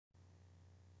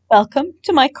Welcome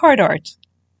to my card art.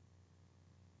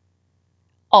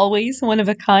 Always one of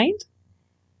a kind,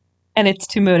 and it's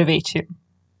to motivate you.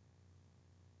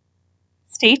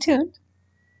 Stay tuned,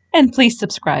 and please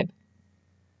subscribe.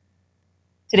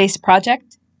 Today's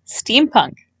project,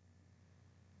 Steampunk.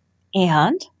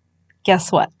 And guess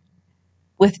what?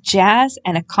 With jazz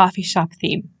and a coffee shop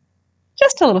theme.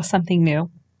 Just a little something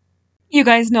new. You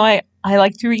guys know I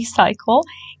like to recycle,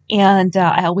 and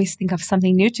I always think of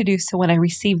something new to do. So when I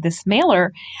received this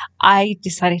mailer, I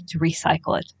decided to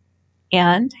recycle it.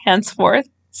 And henceforth,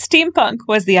 steampunk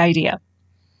was the idea.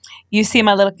 You see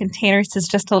my little container, it says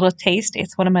just a little taste.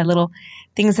 It's one of my little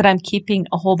things that I'm keeping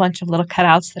a whole bunch of little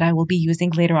cutouts that I will be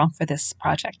using later on for this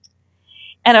project.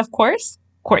 And of course,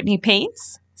 Courtney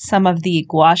paints, some of the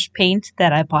gouache paint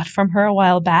that I bought from her a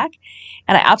while back.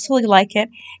 And I absolutely like it.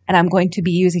 And I'm going to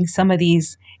be using some of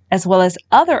these as well as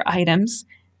other items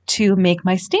to make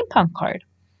my steampunk card.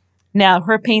 Now,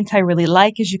 her paints I really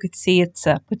like. As you could see, it's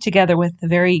put together with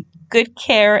very good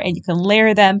care, and you can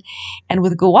layer them. And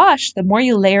with gouache, the more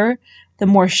you layer, the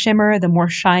more shimmer, the more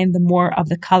shine, the more of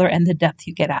the color and the depth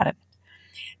you get out of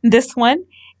it. This one,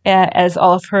 as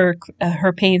all of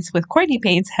her paints with Courtney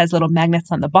paints, has little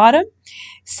magnets on the bottom.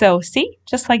 So see,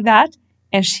 just like that.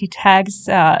 And she tags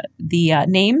the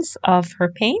names of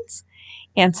her paints.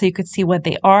 And so you could see what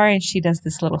they are, and she does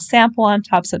this little sample on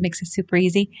top, so it makes it super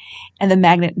easy. And the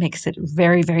magnet makes it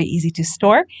very, very easy to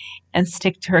store and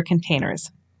stick to her containers.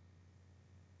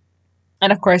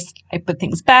 And of course, I put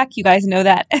things back. You guys know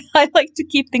that. I like to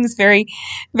keep things very,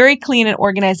 very clean and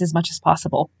organized as much as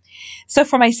possible. So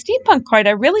for my steampunk card,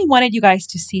 I really wanted you guys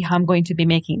to see how I'm going to be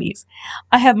making these.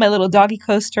 I have my little doggy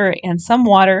coaster and some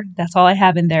water. That's all I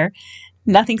have in there.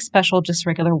 Nothing special, just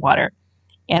regular water.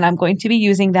 And I'm going to be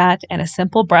using that and a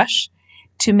simple brush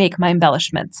to make my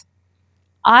embellishments.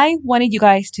 I wanted you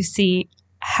guys to see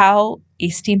how a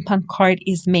steampunk card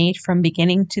is made from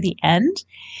beginning to the end.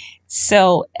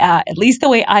 So at least the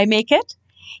way I make it.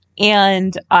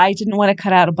 And I didn't want to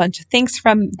cut out a bunch of things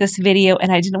from this video,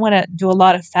 and I didn't want to do a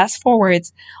lot of fast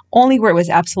forwards, only where it was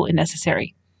absolutely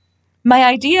necessary. My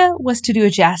idea was to do a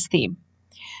jazz theme.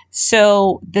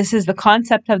 So this is the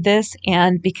concept of this,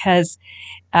 and because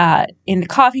in the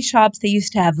coffee shops, they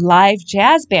used to have live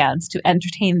jazz bands to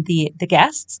entertain the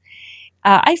guests.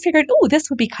 I figured, oh, this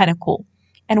would be kind of cool.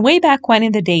 And way back when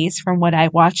in the days, from what I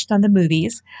watched on the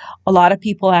movies, a lot of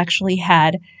people actually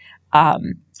had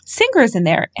singers in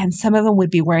there, and some of them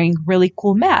would be wearing really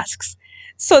cool masks.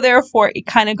 So therefore, it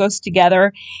kind of goes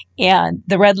together, and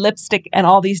the red lipstick and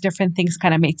all these different things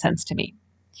kind of made sense to me.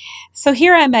 So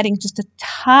here I'm adding just a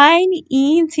tiny,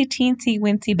 teensy,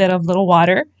 wincy bit of little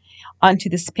water onto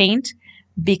this paint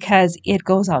because it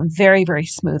goes on very, very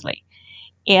smoothly.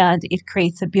 And it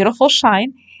creates a beautiful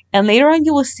shine. And later on,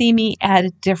 you will see me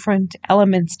add different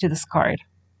elements to this card.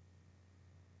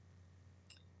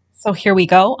 So here we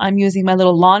go. I'm using my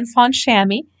little Lawn Fawn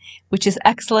chamois, which is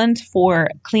excellent for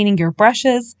cleaning your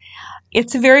brushes.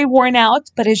 It's very worn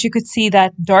out, but as you could see,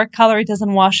 that dark color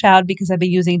doesn't wash out because I've been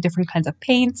using different kinds of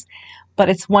paints, but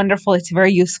it's wonderful. It's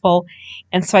very useful.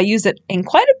 And so I use it in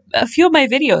quite a few of my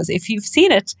videos. If you've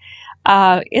seen it,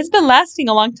 it's been lasting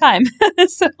a long time.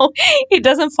 So it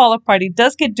doesn't fall apart. It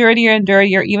does get dirtier and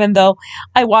dirtier, even though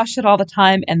I wash it all the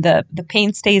time, and the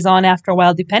paint stays on after a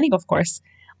while, depending, of course,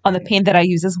 on the paint that I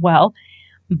use as well.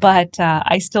 But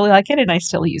I still like it, and I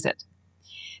still use it.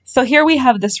 So here we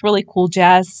have this really cool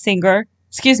jazz singer.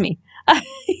 Excuse me.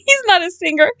 He's not a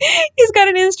singer. He's got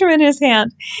an instrument in his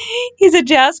hand. He's a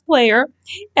jazz player,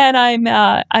 and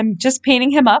I'm just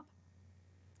painting him up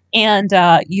and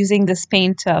using this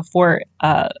paint for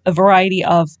a variety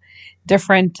of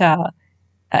different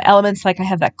elements. Like I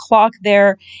have that clock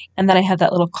there, and then I have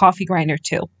that little coffee grinder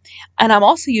too. And I'm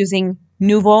also using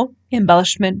Nuvo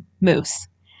embellishment mousse.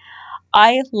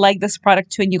 I like this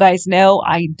product too, and you guys know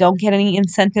I don't get any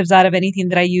incentives out of anything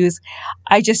that I use.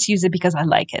 I just use it because I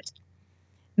like it.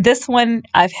 This one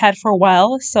I've had for a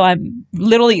while, so I'm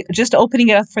literally just opening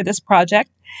it up for this project,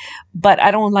 but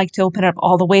I don't like to open it up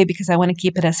all the way because I want to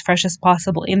keep it as fresh as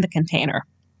possible in the container.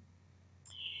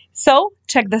 So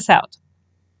check this out.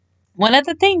 One of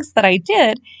the things that I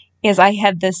did is I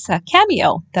had this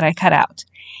cameo that I cut out.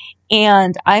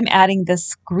 And I'm adding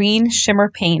this green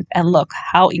shimmer paint, and look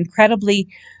how incredibly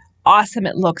awesome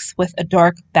it looks with a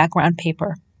dark background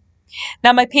paper.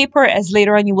 Now my paper, as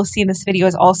later on you will see in this video,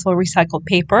 is also a recycled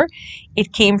paper.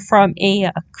 It came from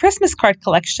a Christmas card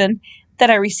collection that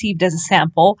I received as a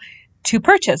sample to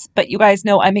purchase. But you guys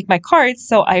know I make my cards,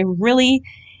 so I really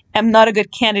am not a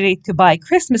good candidate to buy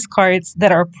Christmas cards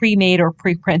that are pre-made or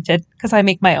pre-printed because I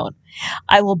make my own.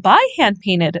 I will buy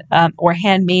hand-painted or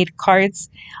handmade cards.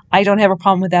 I don't have a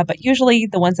problem with that, but usually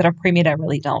the ones that are pre-made, I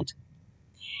really don't.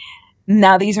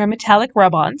 Now these are metallic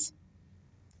rub-ons,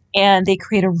 and they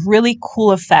create a really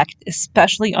cool effect,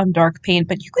 especially on dark paint,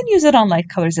 but you can use it on light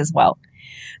colors as well.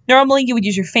 Normally you would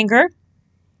use your finger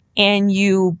and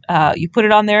you put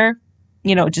it on there,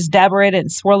 just dabber it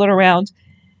and swirl it around.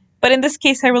 But in this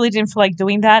case, I really didn't feel like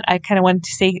doing that. I kind of wanted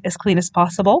to stay as clean as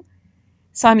possible.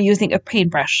 So I'm using a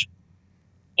paintbrush.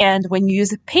 And when you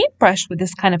use a paintbrush with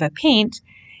this kind of a paint,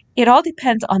 it all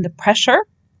depends on the pressure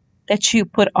that you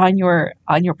put on your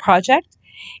project,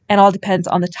 and all depends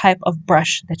on the type of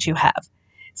brush that you have.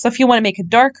 So if you want to make it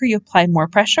darker, you apply more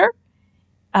pressure.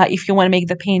 If you want to make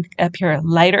the paint appear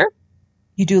lighter,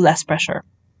 you do less pressure.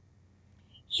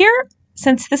 Here,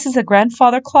 since this is a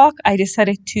grandfather clock, I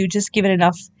decided to just give it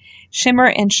enough shimmer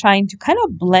and shine to kind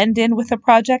of blend in with the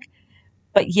project,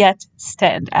 but yet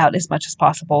stand out as much as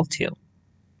possible too.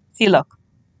 See, look.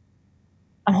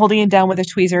 I'm holding it down with a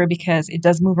tweezer because it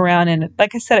does move around, and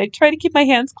like I said, I try to keep my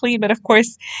hands clean, but of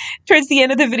course, towards the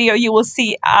end of the video, you will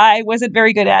see I wasn't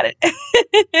very good at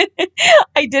it.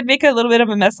 I did make a little bit of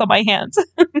a mess on my hands,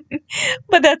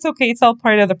 but that's okay. It's all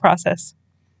part of the process.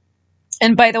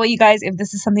 And by the way, you guys, if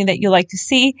this is something that you like to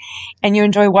see and you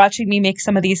enjoy watching me make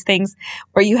some of these things,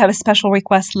 or you have a special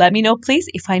request, let me know, please.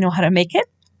 If I know how to make it,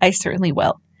 I certainly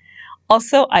will.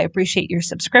 Also, I appreciate your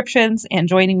subscriptions and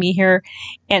joining me here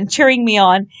and cheering me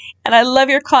on. And I love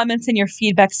your comments and your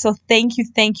feedback. So thank you,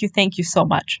 thank you, thank you so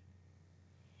much.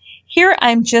 Here,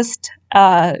 I'm just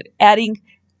adding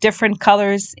different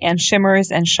colors and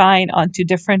shimmers and shine onto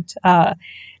different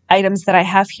items that I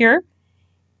have here.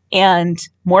 And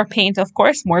more paint, of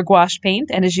course, more gouache paint.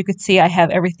 And as you could see, I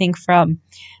have everything from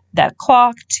that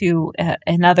clock to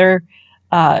another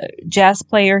jazz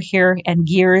player here and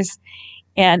gears.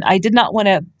 And I did not want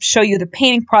to show you the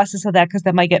painting process of that because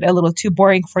that might get a little too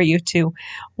boring for you to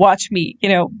watch me,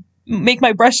 make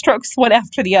my brush strokes one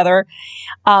after the other.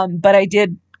 But I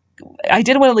did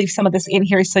want to leave some of this in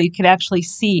here so you can actually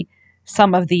see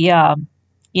some of the,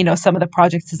 some of the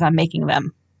projects as I'm making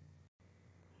them.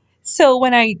 So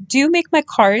when I do make my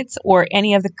cards or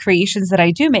any of the creations that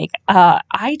I do make,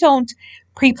 I don't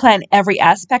pre-plan every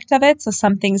aspect of it. So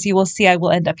some things you will see I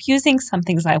will end up using, some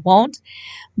things I won't.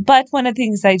 But one of the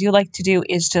things I do like to do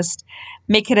is just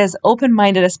make it as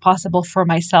open-minded as possible for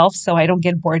myself so I don't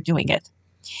get bored doing it.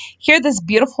 Here, this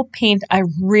beautiful paint, I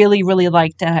really, really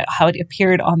liked how it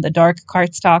appeared on the dark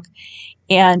cardstock.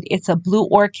 And it's a blue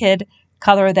orchid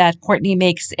color that Courtney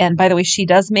makes. And by the way, she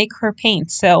does make her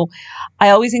paint. So I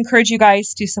always encourage you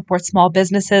guys to support small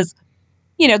businesses.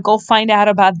 Go find out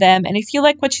about them. And if you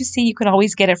like what you see, you can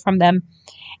always get it from them.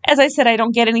 As I said, I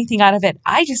don't get anything out of it.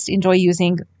 I just enjoy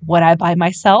using what I buy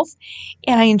myself,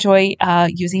 and I enjoy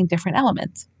using different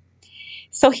elements.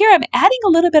 So here I'm adding a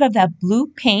little bit of that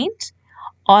blue paint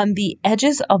on the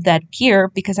edges of that gear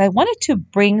because I wanted to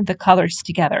bring the colors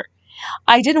together.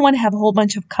 I didn't want to have a whole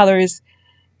bunch of colors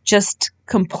just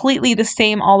completely the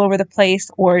same all over the place,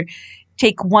 or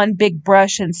take one big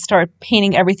brush and start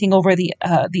painting everything over the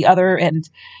other and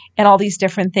all these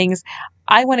different things.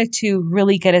 I wanted to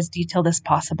really get as detailed as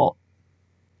possible.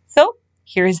 So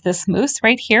here's this mousse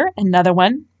right here, another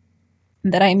one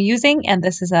that I'm using, and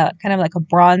this is a kind of like a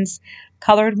bronze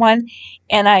colored one.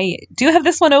 And I do have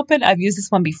this one open. I've used this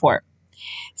one before.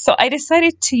 So I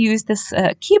decided to use this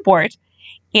keyboard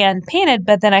and paint it,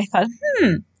 but then I thought,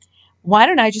 why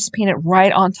don't I just paint it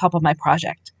right on top of my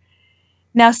project?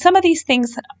 Now, some of these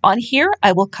things on here,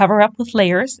 I will cover up with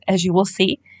layers, as you will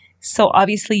see. So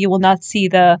obviously you will not see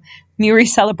the New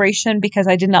Year's celebration because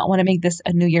I did not want to make this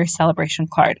a New Year's celebration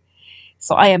card.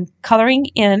 So I am coloring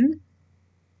in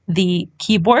the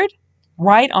keyboard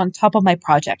right on top of my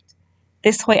project.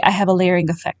 This way I have a layering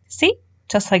effect. See?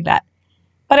 Just like that.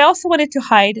 But I also wanted to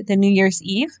hide the New Year's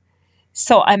Eve.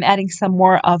 So I'm adding some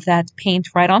more of that paint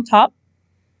right on top.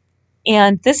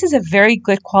 And this is a very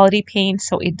good quality paint,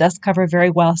 so it does cover very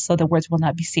well, so the words will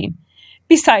not be seen.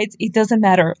 Besides, it doesn't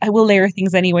matter. I will layer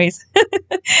things anyways.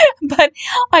 But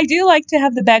I do like to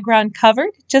have the background covered,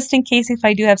 just in case if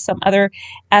I do have some other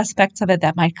aspects of it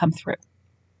that might come through.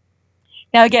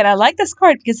 Now, again, I like this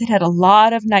card because it had a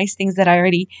lot of nice things that I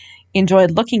already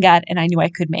enjoyed looking at and I knew I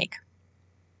could make.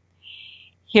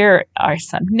 Here are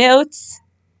some notes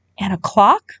and a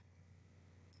clock.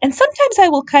 And sometimes I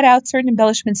will cut out certain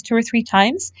embellishments 2 or 3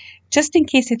 times, just in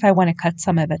case if I want to cut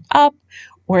some of it up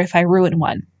or if I ruin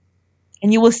one.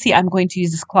 And you will see I'm going to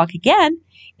use this clock again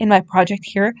in my project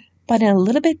here, but in a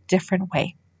little bit different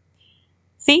way.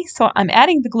 See, so I'm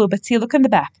adding the glue, but see, look in the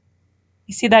back.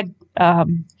 You see that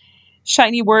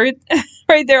shiny word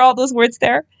right there, all those words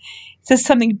there? It says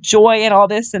something joy and all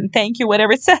this and thank you,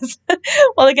 whatever it says.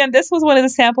 Well, again, this was one of the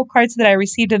sample cards that I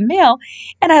received in the mail,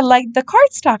 and I liked the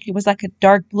cardstock. It was like a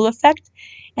dark blue effect,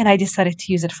 and I decided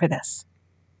to use it for this.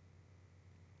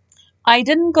 I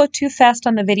didn't go too fast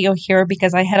on the video here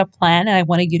because I had a plan and I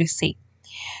wanted you to see.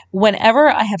 Whenever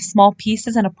I have small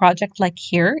pieces in a project like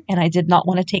here, and I did not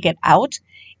want to take it out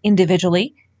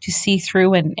individually to see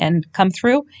through and come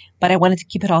through, but I wanted to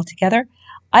keep it all together,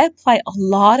 I apply a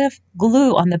lot of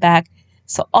glue on the back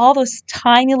so all those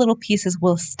tiny little pieces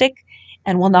will stick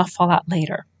and will not fall out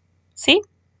later. See?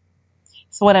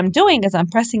 So what I'm doing is I'm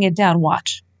pressing it down.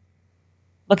 Watch.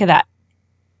 Look at that.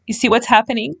 You see what's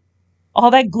happening?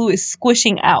 All that glue is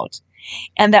squishing out.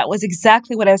 And that was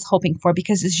exactly what I was hoping for,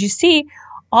 because as you see,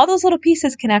 all those little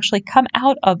pieces can actually come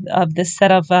out of this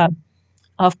set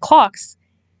of clocks.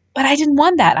 But I didn't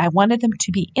want that. I wanted them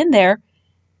to be in there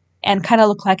and kind of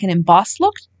look like an embossed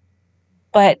look,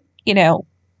 but, you know,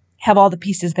 have all the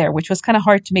pieces there, which was kind of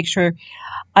hard to make sure.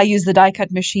 I use the die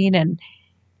cut machine and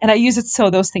I use it so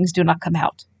those things do not come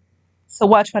out. So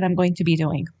watch what I'm going to be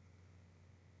doing.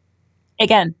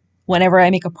 Again, whenever I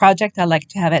make a project, I like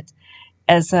to have it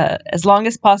as long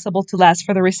as possible to last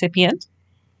for the recipient.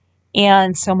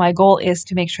 And so my goal is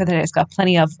to make sure that it's got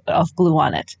plenty of glue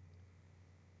on it.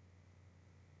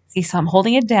 See, so I'm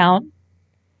holding it down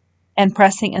and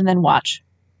pressing, and then watch.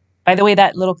 By the way,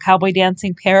 that little cowboy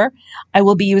dancing pair I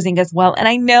will be using as well. And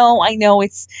I know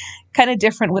it's kind of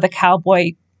different with a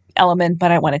cowboy element,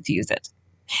 but I wanted to use it.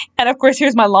 And of course,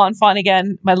 here's my lawn fawn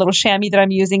again, my little chamois that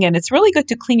I'm using. And it's really good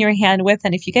to clean your hand with.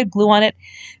 And if you get glue on it,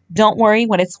 don't worry.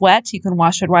 When it's wet, you can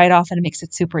wash it right off and it makes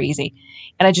it super easy.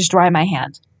 And I just dry my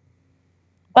hand.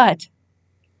 But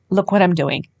look what I'm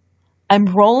doing. I'm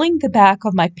rolling the back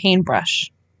of my paintbrush.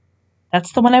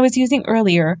 That's the one I was using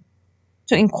earlier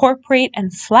to incorporate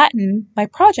and flatten my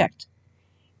project.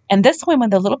 And this way, when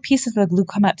the little pieces of the glue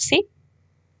come up, see?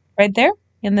 Right there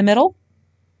in the middle?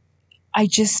 I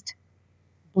just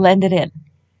blend it in.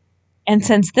 And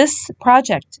since this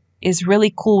project is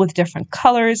really cool with different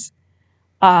colors,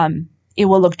 it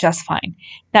will look just fine.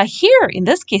 Now here, in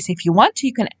this case, if you want to,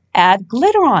 you can add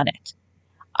glitter on it.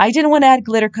 I didn't want to add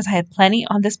glitter because I had plenty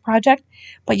on this project,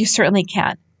 but you certainly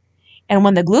can. And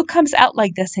when the glue comes out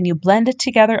like this and you blend it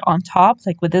together on top,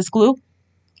 like with this glue,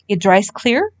 it dries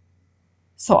clear.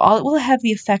 So all it will have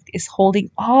the effect is holding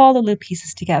all the little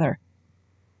pieces together.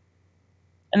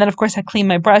 And then, of course, I clean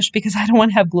my brush because I don't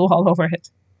want to have glue all over it.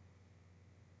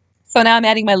 So now I'm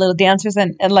adding my little dancers.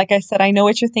 And like I said, I know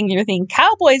what you're thinking. You're thinking,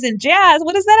 cowboys and jazz,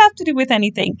 what does that have to do with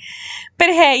anything? But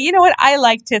hey, you know what? I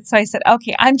liked it. So I said,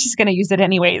 okay, I'm just going to use it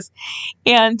anyways.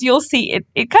 And you'll see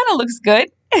it kind of looks good.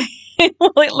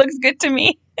 Well, it looks good to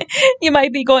me. You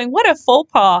might be going, what a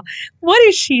faux pas. What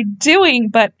is she doing?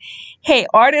 But hey,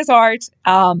 art is art.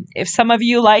 If some of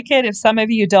you like it, if some of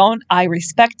you don't, I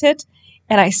respect it.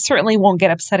 And I certainly won't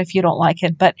get upset if you don't like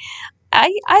it. But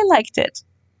I liked it.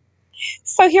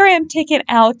 So here I am taking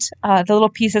out the little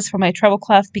pieces from my treble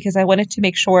cloth because I wanted to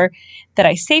make sure that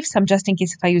I save some just in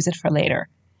case if I use it for later.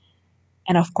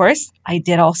 And of course, I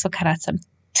did also cut out some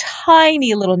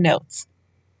tiny little notes.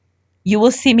 You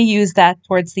will see me use that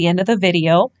towards the end of the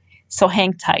video, so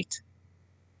hang tight.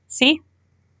 See?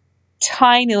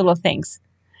 Tiny little things.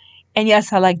 And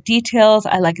yes, I like details,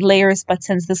 I like layers, but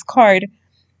since this card,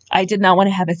 I did not want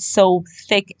to have it so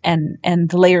thick and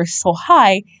the layers so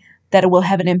high that it will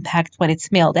have an impact when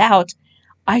it's mailed out.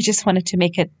 I just wanted to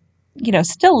make it, you know,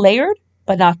 still layered,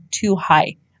 but not too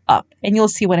high up. And you'll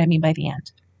see what I mean by the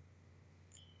end.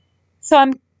 So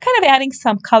I'm kind of adding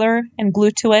some color and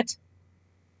glue to it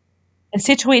and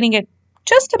situating it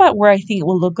just about where I think it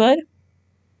will look good.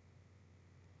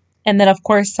 And then, of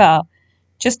course,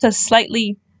 just a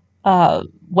slightly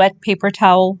wet paper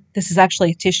towel. This is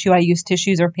actually a tissue. I use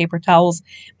tissues or paper towels,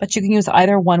 but you can use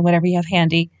either one, whatever you have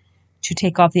handy, to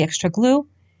take off the extra glue.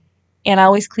 And I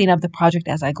always clean up the project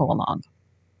as I go along.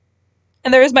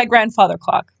 And there is my grandfather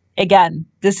clock. Again,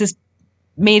 this is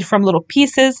made from little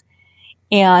pieces,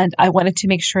 and I wanted to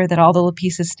make sure that all the little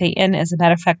pieces stay in. As a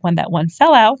matter of fact, when that one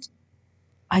fell out,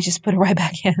 I just put it right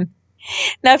back in.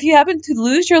 Now, if you happen to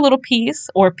lose your little piece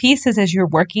or pieces as you're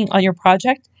working on your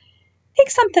project,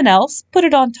 take something else, put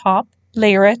it on top,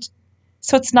 layer it.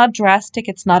 So it's not drastic.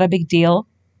 It's not a big deal.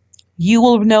 You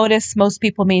will notice. Most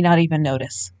people may not even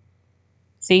notice.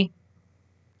 See?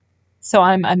 So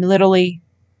I'm literally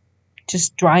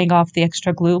just drying off the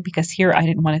extra glue because here I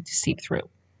didn't want it to seep through.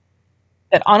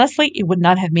 But honestly, it would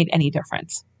not have made any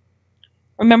difference.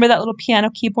 Remember that little piano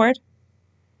keyboard?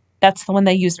 That's the one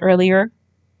that I used earlier.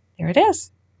 There it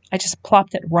is. I just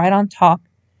plopped it right on top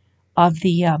of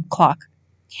the clock.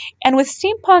 And with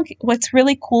steampunk, what's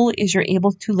really cool is you're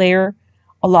able to layer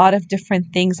a lot of different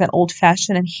things that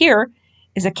old-fashioned. And here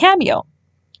is a cameo,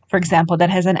 for example, that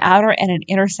has an outer and an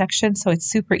inner section, so it's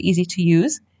super easy to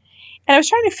use. And I was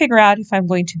trying to figure out if I'm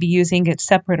going to be using it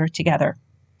separate or together.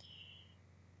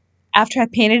 After I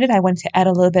painted it, I wanted to add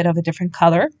a little bit of a different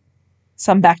color.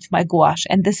 So I'm back to my gouache.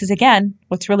 And this is, again,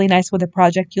 what's really nice with a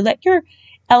project. You let your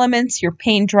elements, your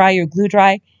paint dry, your glue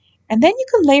dry, and then you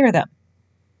can layer them.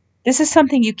 This is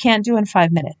something you can't do in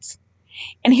 5 minutes.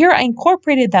 And here I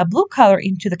incorporated that blue color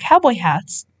into the cowboy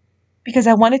hats because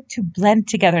I wanted to blend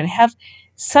together and have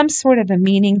some sort of a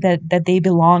meaning that they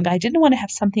belong. I didn't want to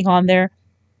have something on there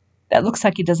that looks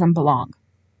like it doesn't belong.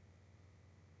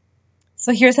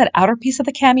 So here's that outer piece of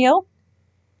the cameo.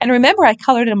 And remember, I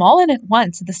colored them all in at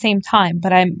once at the same time,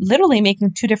 but I'm literally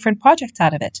making 2 different projects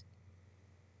out of it.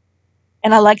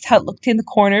 And I liked how it looked in the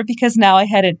corner because now I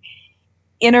had an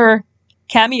inner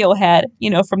cameo head,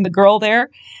 from the girl there.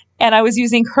 And I was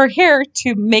using her hair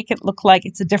to make it look like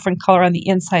it's a different color on the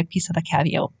inside piece of the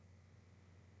cameo.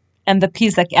 And the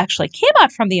piece that actually came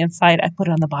out from the inside, I put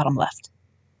it on the bottom left.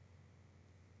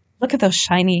 Look at those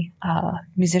shiny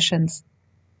musicians.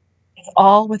 It's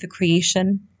all with the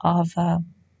creation of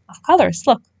colors.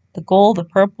 Look, the gold, the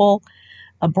purple,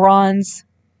 a bronze.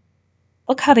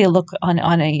 Look how they look on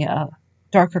a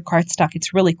darker cardstock.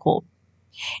 It's really cool.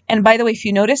 And by the way, if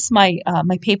you notice my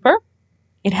paper,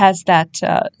 it has that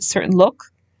certain look,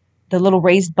 the little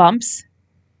raised bumps.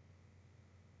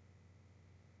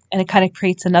 And it kind of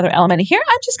creates another element. And here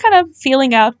I'm just kind of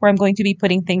feeling out where I'm going to be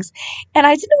putting things. And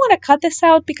I didn't want to cut this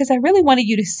out because I really wanted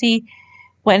you to see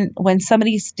when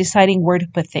somebody's deciding where to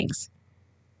put things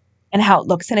and how it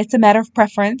looks. And it's a matter of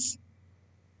preference.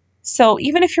 So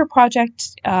even if your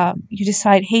project, you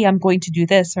decide, hey, I'm going to do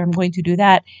this or I'm going to do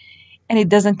that, and it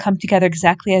doesn't come together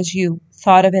exactly as you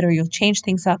thought of it or you'll change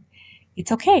things up,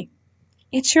 it's okay.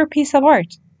 It's your piece of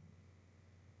art.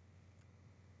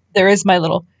 There is my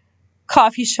little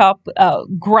coffee shop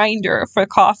grinder for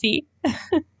coffee.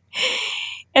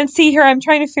 And see here, I'm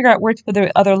trying to figure out where to put the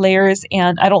other layers,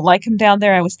 and I don't like them down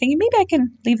there. I was thinking maybe I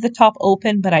can leave the top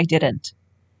open, but I didn't.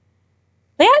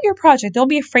 Lay out your project. Don't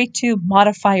be afraid to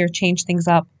modify or change things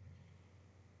up.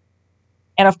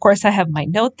 And of course, I have my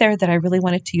note there that I really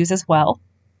wanted to use as well.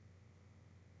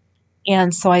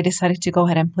 And so I decided to go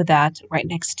ahead and put that right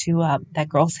next to that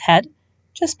girl's head,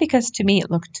 just because to me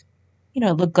it looked,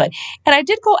 it looked good. And I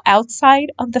did go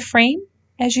outside of the frame,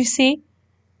 as you see,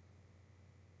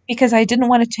 because I didn't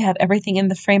want it to have everything in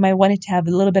the frame. I wanted to have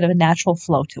a little bit of a natural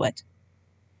flow to it.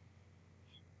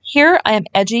 Here I am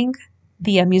edging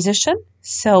the musician,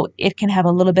 so it can have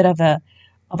a little bit of a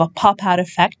pop-out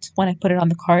effect when I put it on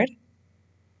the card.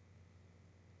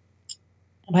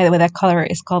 And by the way, that color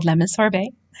is called Lemon Sorbet,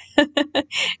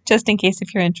 just in case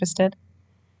if you're interested.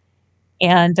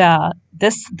 And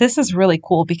this is really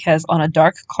cool because on a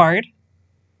dark card,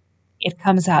 it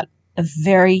comes out a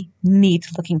very neat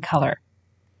looking color.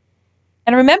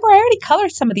 And remember, I already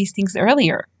colored some of these things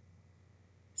earlier.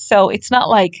 So it's not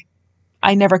like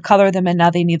I never color them and now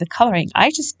they need the coloring.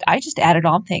 I just added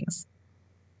on things.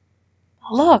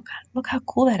 Look how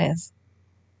cool that is.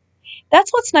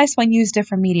 That's what's nice when you use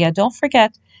different media. Don't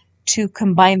forget to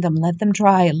combine them, let them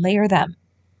dry, layer them,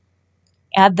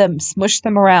 add them, smush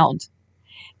them around.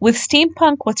 With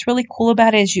steampunk, what's really cool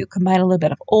about it is you combine a little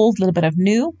bit of old, a little bit of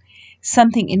new,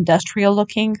 something industrial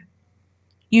looking.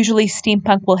 Usually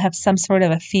steampunk will have some sort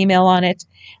of a female on it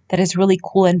that is really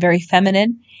cool and very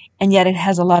feminine, and yet it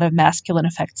has a lot of masculine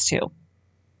effects too.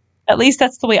 At least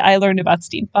that's the way I learned about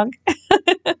steampunk.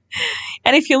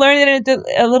 And if you learn it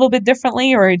a little bit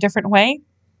differently or a different way,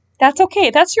 that's okay.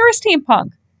 That's your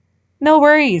steampunk. No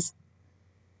worries.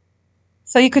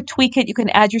 So you could tweak it. You can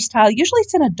add your style. Usually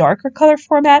it's in a darker color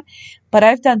format, but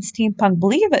I've done steampunk,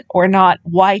 believe it or not,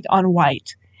 white on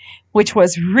white, which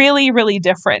was really, really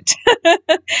different.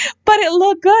 But it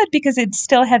looked good because it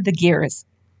still had the gears.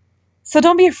 So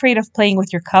don't be afraid of playing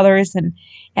with your colors and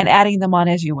adding them on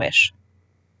as you wish.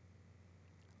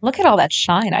 Look at all that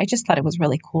shine. I just thought it was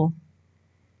really cool.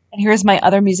 And here's my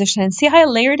other musician. And see how I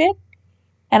layered it?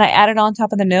 And I added on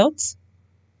top of the notes?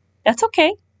 That's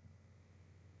okay.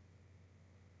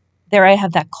 There I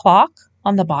have that clock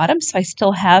on the bottom, so I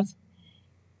still have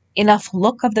enough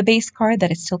look of the base card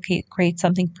that it still creates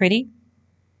something pretty.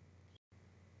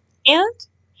 And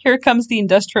here comes the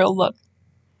industrial look,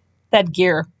 that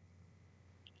gear.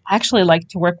 I actually like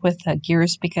to work with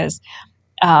gears because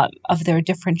of their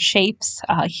different shapes.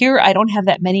 Here I don't have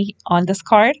that many on this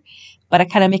card, but I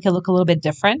kind of make it look a little bit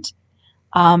different.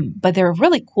 But there are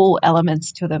really cool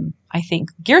elements to them, I think.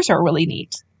 Gears are really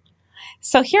neat.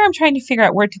 So here I'm trying to figure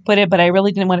out where to put it, but I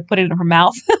really didn't want to put it in her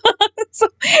mouth. So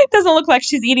it doesn't look like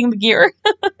she's eating the gear.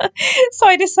 So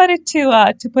I decided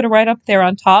to put it right up there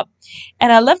on top.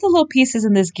 And I left the little pieces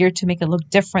in this gear to make it look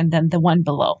different than the one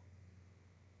below.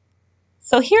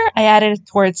 So here I added it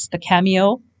towards the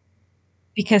cameo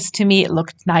because to me it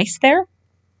looked nice there.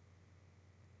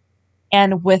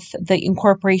 And with the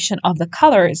incorporation of the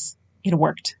colors, it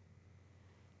worked.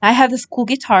 I have this cool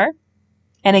guitar.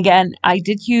 And again, I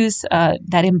did use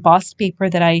that embossed paper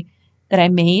that I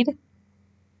made.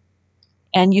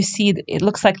 And you see, it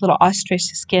looks like little ostrich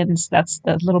skins. That's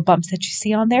the little bumps that you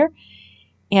see on there.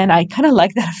 And I kind of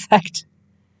like that effect.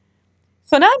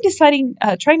 So now I'm deciding,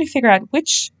 trying to figure out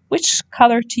which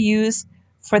color to use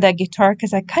for that guitar,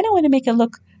 because I kind of want to make it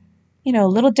look, you know, a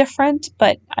little different,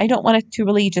 but I don't want it to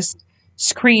really just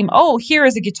scream, oh, here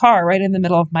is a guitar right in the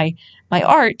middle of my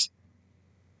art.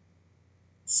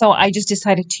 So I just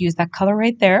decided to use that color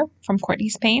right there from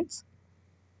Courtney's Paints.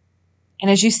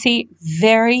 And as you see,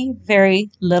 very, very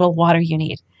little water you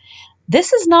need.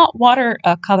 This is not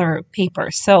watercolor paper.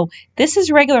 So this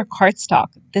is regular cardstock.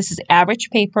 This is average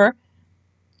paper.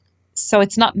 So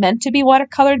it's not meant to be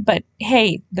watercolored, but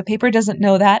hey, the paper doesn't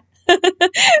know that.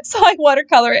 So I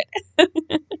watercolor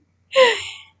it.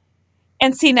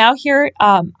 And see now here,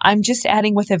 I'm just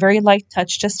adding with a very light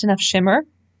touch, just enough shimmer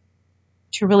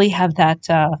to really have that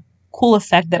cool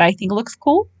effect that I think looks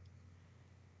cool.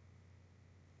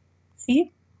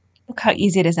 See? Look how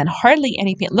easy it is, and hardly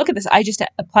any paint. Look at this. I just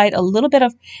applied a little bit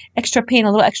of extra paint, a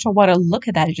little extra water. Look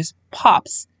at that. It just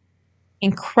pops.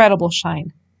 Incredible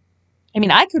shine. I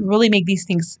mean, I could really make these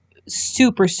things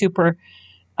super, super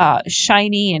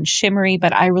shiny and shimmery,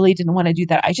 but I really didn't want to do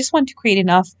that. I just wanted to create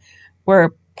enough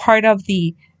where part of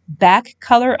the back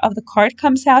color of the card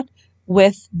comes out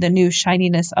with the new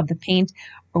shininess of the paint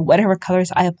or whatever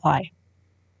colors I apply.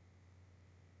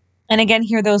 And again,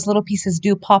 here those little pieces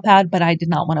do pop out, but I did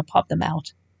not want to pop them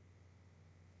out.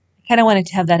 I kind of wanted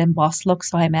to have that embossed look,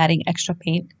 so I'm adding extra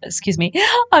paint, excuse me,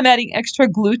 I'm adding extra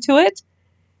glue to it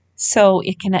so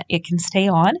it can stay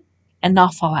on and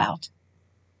not fall out.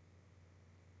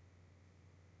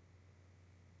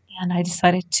 And I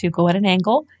decided to go at an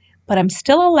angle, but I'm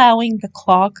still allowing the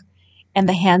clock and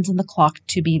the hands on the clock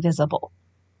to be visible.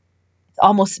 It's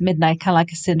almost midnight, kind of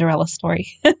like a Cinderella story.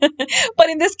 But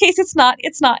in this case, it's not.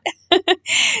 It's not.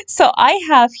 So I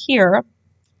have here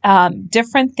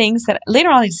different things that later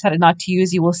on I decided not to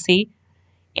use, you will see.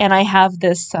 And I have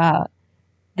this,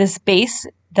 this base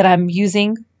that I'm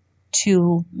using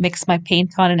to mix my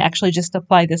paint on and actually just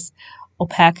apply this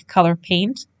opaque color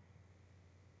paint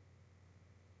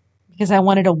because I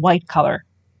wanted a white color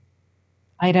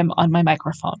item on my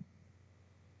microphone.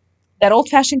 That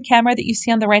old-fashioned camera that you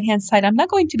see on the right-hand side, I'm not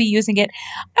going to be using it.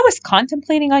 I was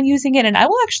contemplating on using it, and I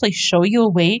will actually show you a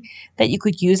way that you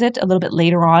could use it a little bit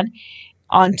later on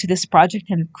onto this project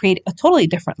and create a totally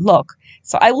different look.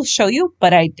 So I will show you,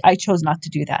 but I chose not to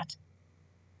do that.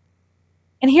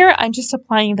 And here I'm just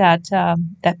applying that,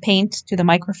 that paint to the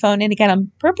microphone. And again,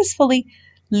 I'm purposefully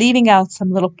leaving out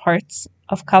some little parts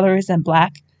of colors and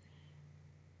black.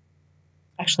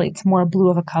 Actually, it's more blue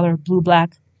of a color,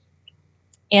 blue-black.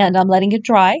 And I'm letting it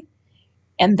dry.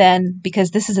 And then,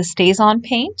 because this is a stays-on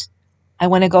paint, I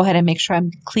want to go ahead and make sure I'm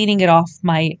cleaning it off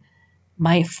my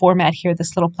format here,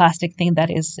 this little plastic thing that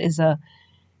is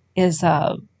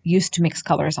used to mix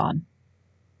colors on.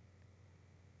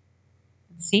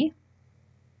 See?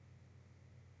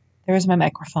 There's my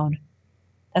microphone.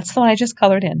 That's the one I just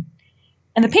colored in.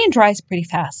 And the paint dries pretty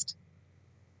fast.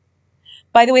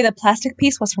 By the way, the plastic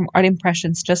piece was from Art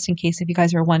Impressions, just in case if you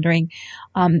guys are wondering.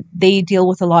 They deal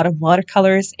with a lot of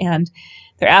watercolors, and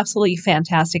they're absolutely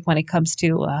fantastic when it comes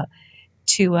to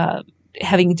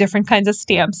having different kinds of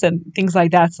stamps and things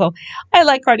like that. So I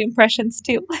like Art Impressions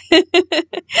too.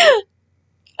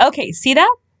 Okay, see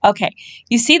that? Okay,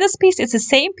 you see this piece? It's the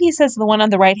same piece as the one on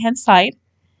the right-hand side,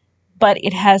 but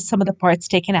it has some of the parts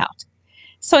taken out.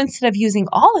 So instead of using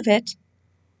all of it,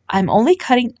 I'm only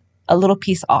cutting a little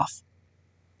piece off.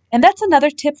 And that's another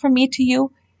tip from me to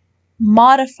you.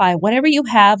 Modify whatever you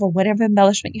have or whatever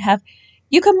embellishment you have.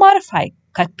 You can modify,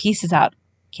 cut pieces out,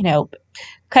 you know,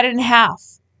 cut it in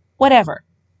half, whatever.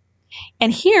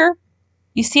 And here,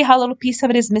 you see how a little piece of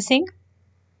it is missing?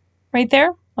 Right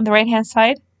there on the right-hand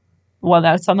side. Well,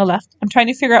 now it's on the left. I'm trying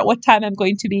to figure out what time I'm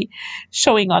going to be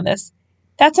showing on this.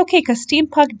 That's okay, because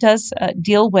Steampunk does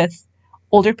deal with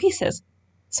older pieces.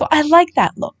 So I like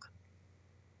that look.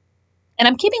 And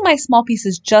I'm keeping my small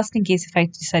pieces just in case if I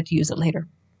decide to use it later.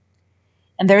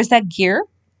 And there's that gear.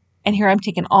 And here I'm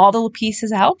taking all the little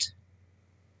pieces out.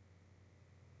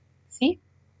 See?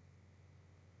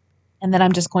 And then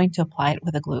I'm just going to apply it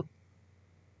with a glue.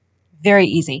 Very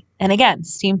easy. And again,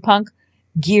 steampunk,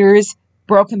 gears,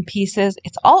 broken pieces,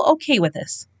 it's all okay with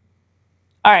this.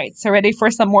 All right, so ready for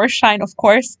some more shine, of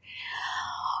course.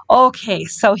 Okay,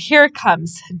 so here it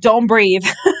comes. Don't breathe.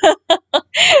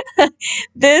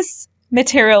 This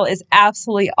material is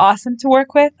absolutely awesome to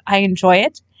work with. I enjoy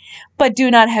it. But do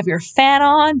not have your fan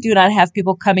on. Do not have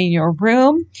people come in your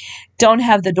room. Don't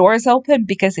have the doors open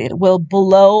because it will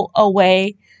blow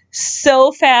away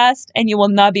so fast and you will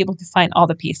not be able to find all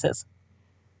the pieces.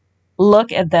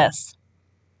 Look at this.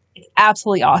 It's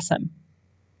absolutely awesome.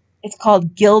 It's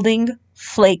called Gilding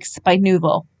Flakes by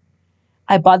Nuvo.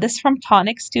 I bought this from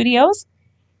Tonic Studios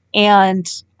and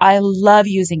I love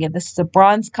using it. This is a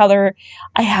bronze color.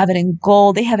 I have it in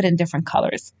gold. They have it in different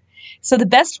colors. So the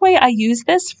best way I use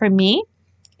this for me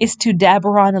is to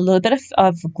dabber on a little bit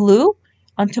of glue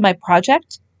onto my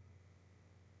project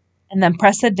and then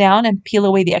press it down and peel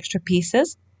away the extra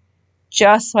pieces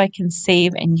just so I can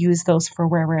save and use those for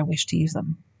wherever I wish to use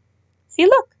them. See,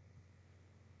 look.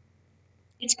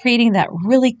 It's creating that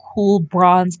really cool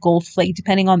bronze gold flake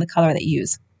depending on the color that you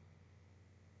use.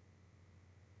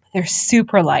 They're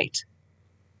super light.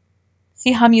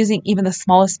 See how I'm using even the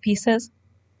smallest pieces?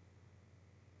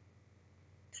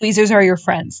 Tweezers are your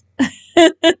friends.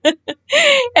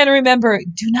 And remember,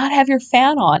 do not have your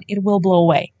fan on. It will blow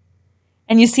away.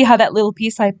 And you see how that little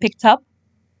piece I picked up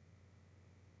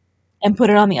and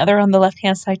put it on the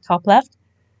left-hand side, top left?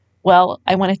 Well,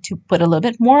 I wanted to put a little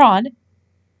bit more on,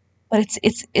 but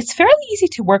it's fairly easy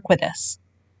to work with this.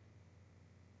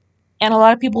 And a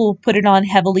lot of people will put it on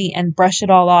heavily and brush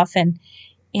it all off and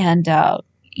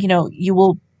you know, you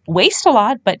will waste a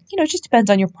lot, but you know, it just depends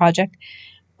on your project.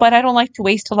 But I don't like to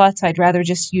waste a lot, so I'd rather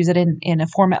just use it in a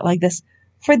format like this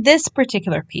for this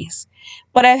particular piece.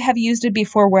 But I have used it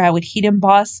before where I would heat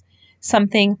emboss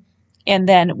something, and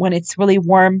then when it's really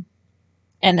warm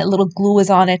and a little glue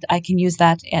is on it, I can use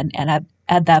that and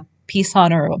add that piece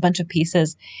on or a bunch of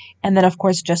pieces, and then of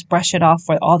course just brush it off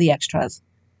for all the extras.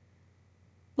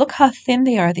 Look how thin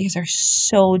they are. These are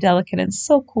so delicate and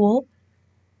so cool.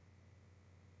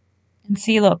 And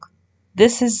see, look,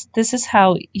 this is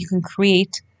how you can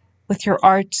create with your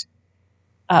art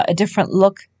a different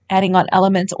look, adding on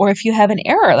elements. Or if you have an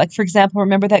error, like for example,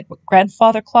 remember that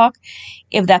grandfather clock?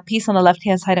 If that piece on the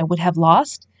left-hand side I would have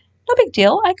lost, no big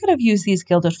deal. I could have used these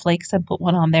gilded flakes and put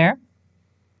one on there,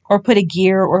 or put a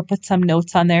gear, or put some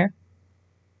notes on there.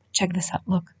 Check this out.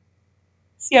 Look,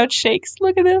 see how it shakes?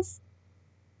 Look at this.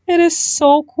 It is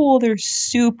so cool. They're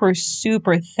super,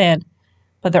 super thin,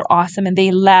 but they're awesome and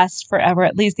they last forever.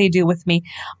 At least they do with me.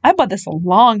 I bought this a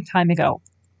long time ago.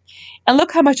 And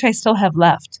look how much I still have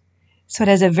left. So it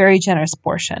has a very generous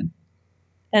portion.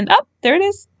 And there it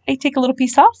is. I take a little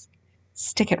piece off,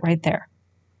 stick it right there.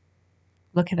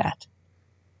 Look at that.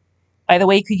 By the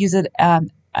way, you could use it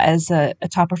as a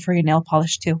topper for your nail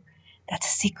polish too. That's a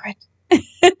secret.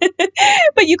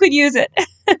 But you could use it.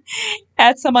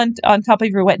 Add some on top of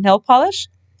your wet nail polish.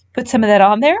 Put some of that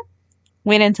on there.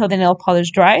 Wait until the nail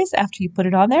polish dries after you put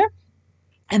it on there.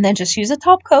 And then just use a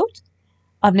top coat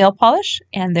of nail polish.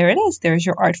 And there it is. There's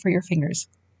your art for your fingers.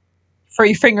 For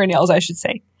your fingernails, I should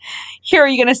say. Here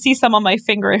you're going to see some on my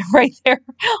finger right there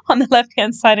on the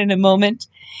left-hand side in a moment.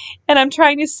 And I'm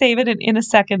trying to save it in a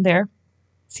second there.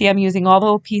 See, I'm using all the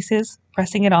little pieces,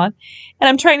 pressing it on. And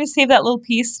I'm trying to save that little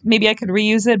piece. Maybe I could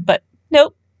reuse it, but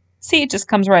nope. See, it just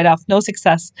comes right off. No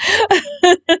success.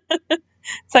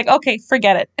 It's like, okay,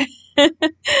 forget it.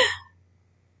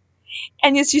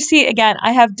 And as you see, again,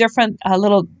 I have different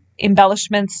little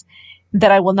embellishments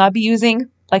that I will not be using.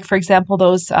 Like, for example,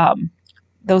 those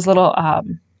little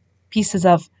pieces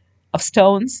of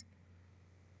stones.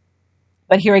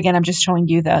 But here again, I'm just showing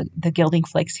you the gilding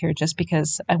flakes here just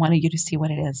because I wanted you to see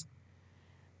what it is.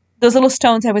 Those little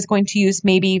stones I was going to use,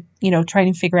 maybe, you know,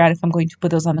 trying to figure out if I'm going to put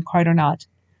those on the card or not.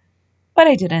 But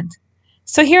I didn't.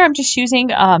 So here I'm just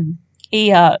using a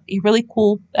really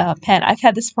cool pen. I've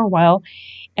had this for a while.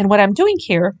 And what I'm doing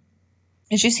here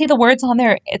is, you see the words on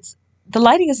there. The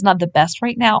lighting is not the best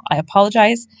right now. I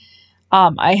apologize.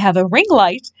 I have a ring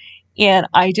light, and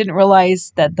I didn't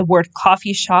realize that the word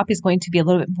coffee shop is going to be a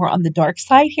little bit more on the dark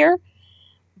side here.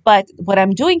 But what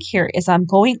I'm doing here is I'm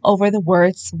going over the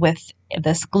words with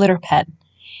this glitter pen.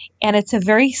 And it's a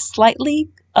very slightly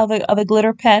of a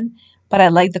glitter pen, but I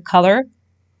like the color.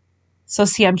 So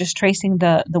see, I'm just tracing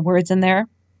the words in there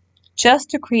just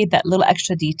to create that little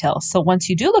extra detail. So once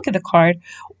you do look at the card,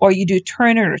 or you do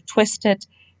turn it or twist it,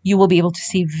 you will be able to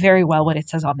see very well what it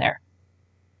says on there.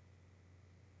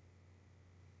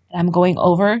 And I'm going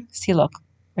over, see, look,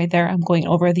 right there, I'm going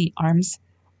over the arms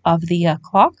of the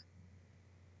clock.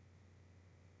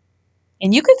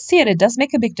 And you can see it does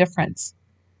make a big difference.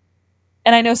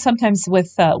 And I know sometimes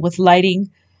with lighting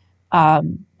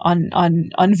on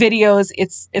videos,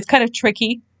 it's kind of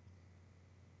tricky,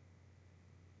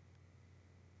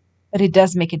 but it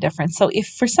does make a difference. So if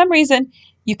for some reason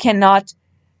you cannot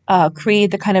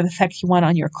create the kind of effect you want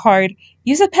on your card,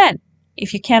 use a pen.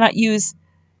 If you cannot use,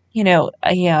 you know,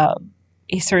 a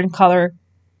certain color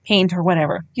paint or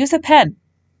whatever, use a pen.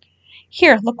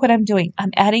 Here, look what I'm doing.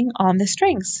 I'm adding on the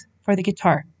strings for the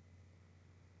guitar.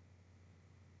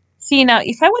 See, now,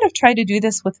 if I would have tried to do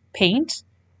this with paint,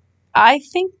 I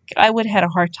think I would have had a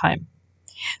hard time,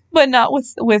 but not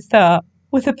with a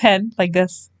pen like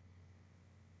this.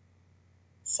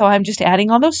 So I'm just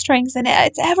adding on those strings, and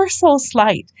it's ever so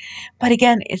slight. But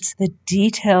again, it's the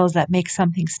details that make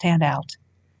something stand out.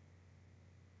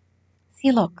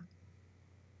 See, look,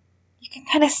 you can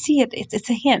kind of see it. It's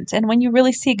a hint. And when you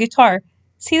really see a guitar,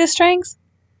 see the strings?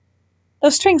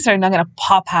 Those strings are not going to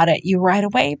pop out at you right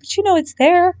away, but you know it's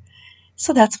there.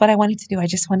 So that's what I wanted to do. I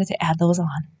just wanted to add those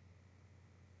on,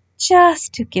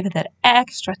 just to give it that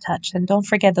extra touch. And don't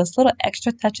forget those little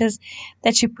extra touches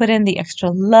that you put in, the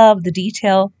extra love, the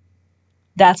detail.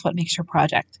 That's what makes your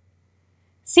project.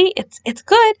 See, it's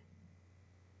good.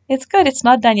 It's good. It's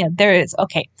not done yet. There it is.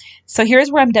 Okay. So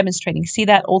here's where I'm demonstrating. See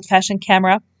that old-fashioned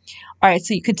camera? All right.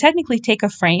 So you could technically take a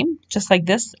frame just like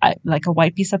this, like a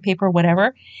white piece of paper,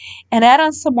 whatever, and add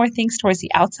on some more things towards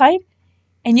the outside.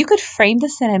 And you could frame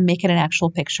this in and make it an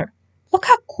actual picture. Look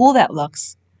how cool that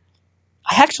looks.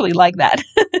 I actually like that.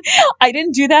 I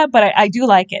didn't do that, but I do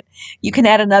like it. You can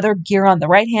add another gear on the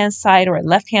right-hand side or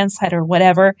left-hand side or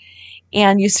whatever.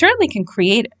 And you certainly can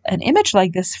create an image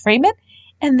like this, frame it,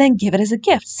 and then give it as a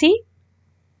gift. See?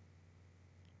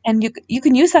 And you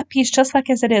can use that piece just like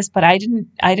as it is, but I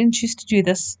didn't choose to do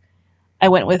this. I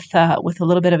went with a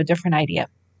little bit of a different idea.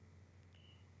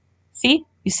 See?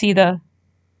 You see the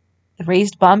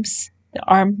raised bumps, the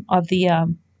arm of the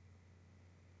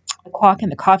clock in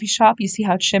the coffee shop. You see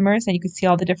how it shimmers, and you can see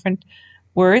all the different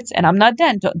words. And I'm not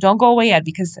done. Don't go away yet,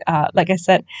 because like I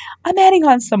said, I'm adding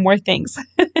on some more things.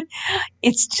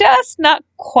 It's just not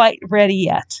quite ready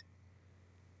yet.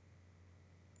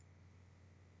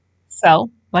 So,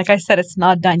 like I said, it's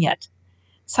not done yet.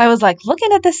 So I was like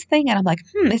looking at this thing, and I'm like,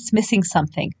 it's missing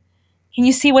something. Can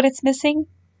you see what it's missing?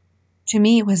 To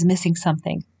me, it was missing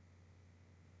something.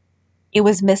 It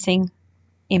was missing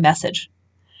a message.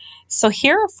 So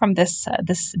here, from this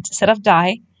set of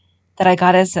die that I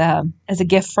got as a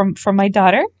gift from my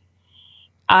daughter,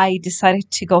 I decided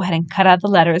to go ahead and cut out the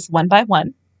letters one by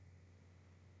one,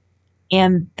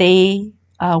 and they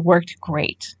worked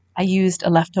great. I used a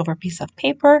leftover piece of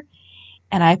paper,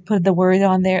 and I put the words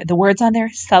on there,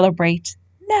 celebrate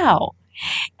now.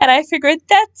 And I figured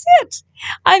that's it.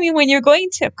 I mean, when you're going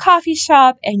to a coffee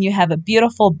shop and you have a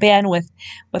beautiful band with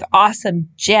awesome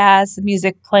jazz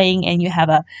music playing, and you have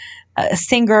a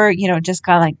singer, you know, just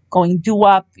kind of like going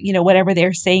doo-wop, you know, whatever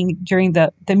they're saying during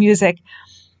the music,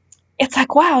 it's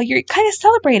like, wow, you're kind of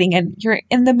celebrating and you're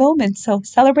in the moment. So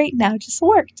celebrate now just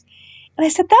worked. And I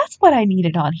said, that's what I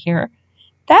needed on here.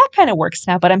 That kind of works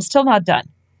now, but I'm still not done.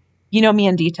 You know me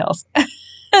in details.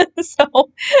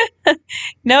 So,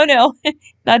 no,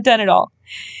 not done at all.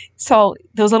 So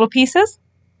those little pieces,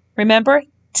 remember,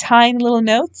 tiny little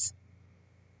notes.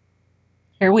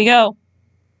 Here we go.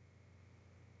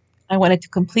 I wanted to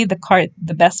complete the card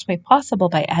the best way possible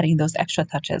by adding those extra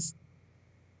touches.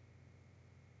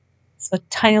 So a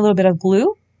tiny little bit of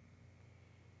glue,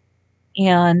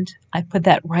 and I put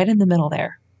that right in the middle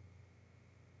there.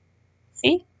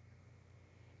 See?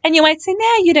 And you might say,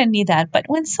 nah, you didn't need that. But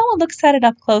when someone looks at it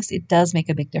up close, it does make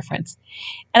a big difference.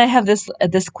 And I have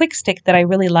this quick stick that I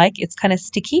really like. It's kind of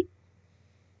sticky.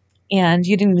 And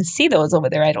you didn't even see those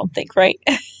over there, I don't think, right?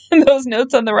 Those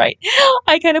notes on the right.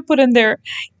 I kind of put in there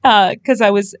because I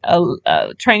was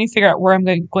trying to figure out where I'm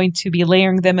going to be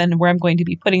layering them and where I'm going to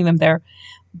be putting them there.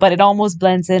 But it almost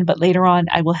blends in. But later on,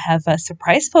 I will have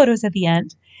surprise photos at the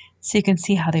end, so you can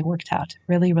see how they worked out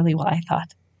really, really well, I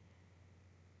thought.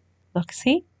 Look,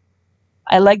 see?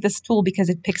 I like this tool because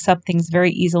it picks up things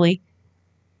very easily.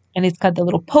 And it's got the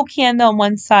little pokey end on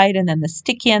one side and then the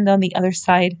sticky end on the other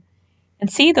side.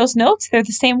 And see, those notes, they're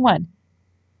the same one.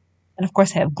 And of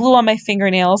course, I have glue on my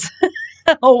fingernails.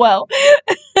 Oh, well.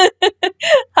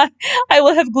 I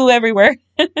will have glue everywhere.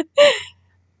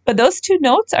 But those two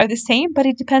notes are the same, but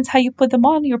it depends how you put them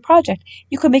on your project.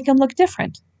 You could make them look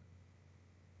different.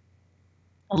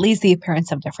 At least the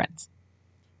appearance of difference.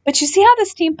 But you see how the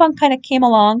steampunk kind of came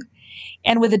along,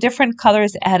 and with the different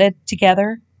colors added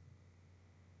together?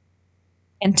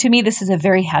 And to me, this is a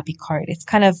very happy card. It's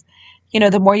kind of, you know,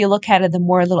 the more you look at it, the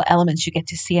more little elements you get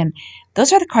to see. And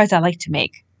those are the cards I like to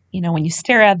make. You know, when you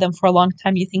stare at them for a long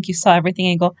time, you think you saw everything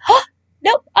and go, oh,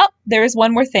 nope, oh, there is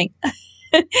one more thing.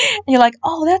 And you're like,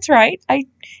 oh, that's right. I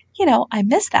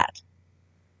missed that.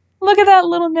 Look at that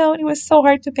little note. It was so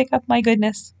hard to pick up. My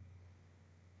goodness.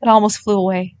 It almost flew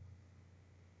away.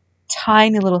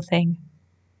 Tiny little thing.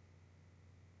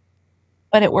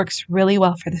 But it works really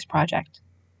well for this project.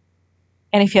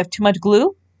 And if you have too much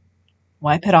glue,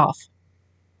 wipe it off.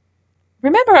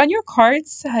 Remember, on your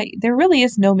cards, there really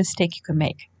is no mistake you can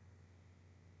make.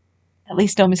 At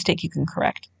least no mistake you can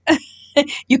correct.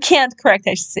 You can't correct,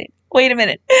 I should say. Wait a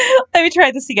minute. Let me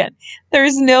try this again. There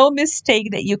is no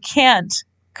mistake that you can't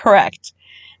correct.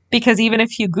 Because even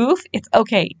if you goof, it's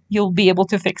okay. You'll be able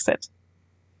to fix it.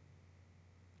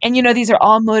 And these are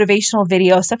all motivational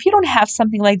videos. So if you don't have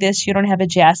something like this, you don't have a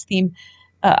jazz theme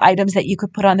items that you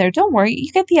could put on there, don't worry.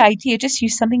 You get the idea. Just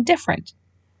use something different.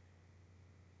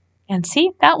 And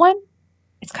see, that one?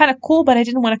 It's kind of cool, but I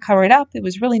didn't want to cover it up. There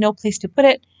was really no place to put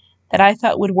it that I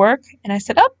thought would work. And I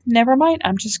said, oh, never mind.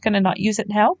 I'm just going to not use it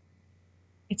now.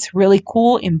 It's really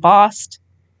cool, embossed,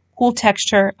 cool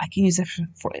texture. I can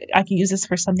use this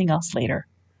for something else later.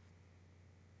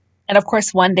 And of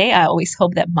course, one day I always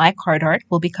hope that my card art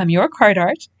will become your card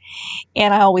art.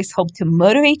 And I always hope to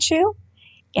motivate you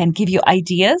and give you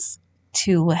ideas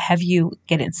to have you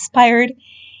get inspired.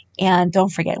 And don't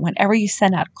forget, whenever you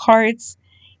send out cards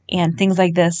and things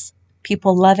like this,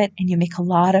 people love it and you make a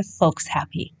lot of folks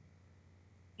happy.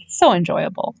 It's so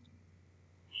enjoyable.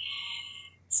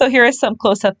 So here are some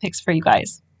close-up pics for you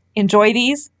guys. Enjoy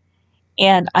these.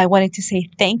 And I wanted to say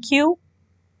thank you.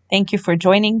 Thank you for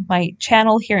joining my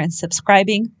channel here and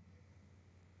subscribing.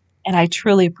 And I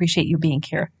truly appreciate you being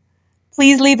here.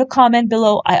 Please leave a comment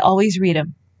below. I always read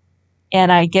them. And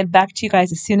I get back to you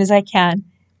guys as soon as I can,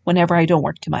 whenever I don't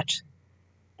work too much.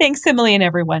 Thanks a million,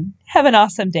 everyone. Have an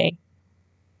awesome day.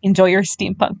 Enjoy your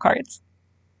steampunk cards.